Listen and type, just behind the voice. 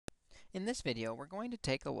In this video, we're going to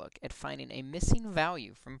take a look at finding a missing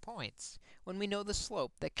value from points when we know the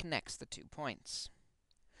slope that connects the 2 points.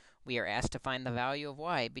 We are asked to find the value of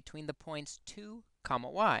y between the points 2,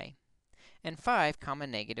 y and 5,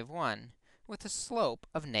 -1 with a slope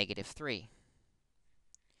of -3.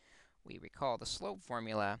 We recall the slope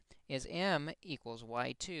formula is m equals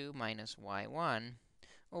y2 minus y1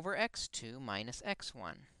 over x2 minus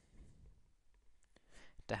x1.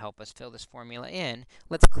 To help us fill this formula in,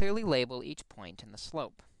 let's clearly label each point in the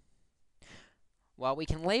slope. While we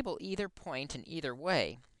can label either point in either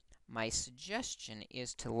way, my suggestion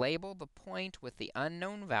is to label the point with the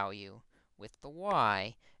unknown value with the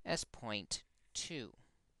y as point 2.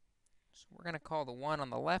 So we're going to call the one on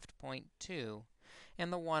the left point 2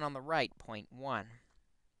 and the one on the right point 1.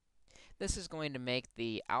 This is going to make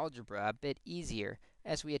the algebra a bit easier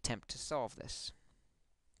as we attempt to solve this.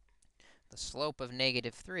 The slope of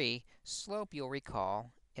 -3, slope, you'll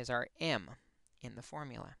recall, is our m in the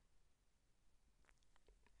formula.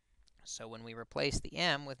 So when we replace the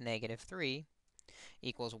m with -3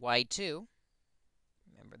 equals y2,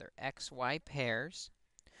 remember they're x, y pairs.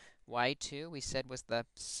 y2, we said, was the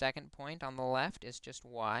second point on the left, is just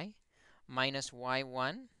y, minus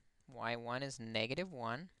y1. y1 is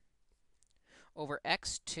 -1 over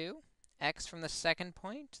x2. X from the second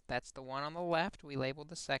point, that's the one on the left, we labeled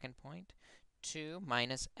the second point, 2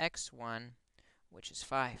 minus x1, which is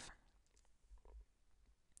 5.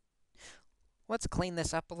 Let's clean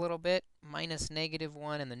this up a little bit. Minus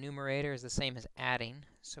 -1 in the numerator is the same as adding.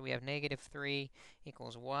 So we have -3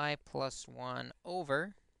 equals y plus 1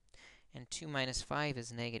 over, and 2 minus 5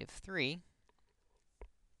 is -3.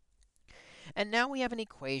 And now we have an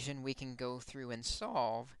equation we can go through and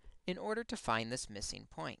solve in order to find this missing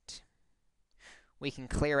point. We can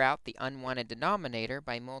clear out the unwanted denominator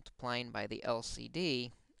by multiplying by the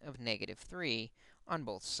LCD of -3 on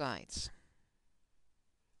both sides.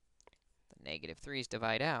 The -3's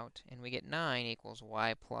divide out, and we get 9 equals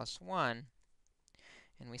y plus 1.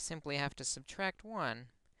 And we simply have to subtract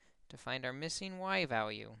 1 to find our missing y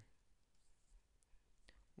value.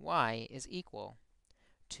 Y is equal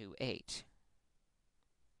to 8.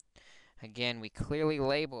 Again, we clearly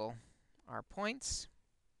label our points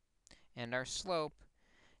and our slope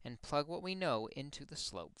and plug what we know into the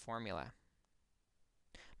slope formula.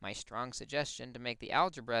 My strong suggestion to make the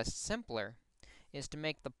algebra simpler is to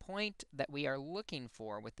make the point that we are looking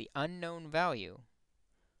for with the unknown value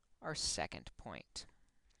our second point.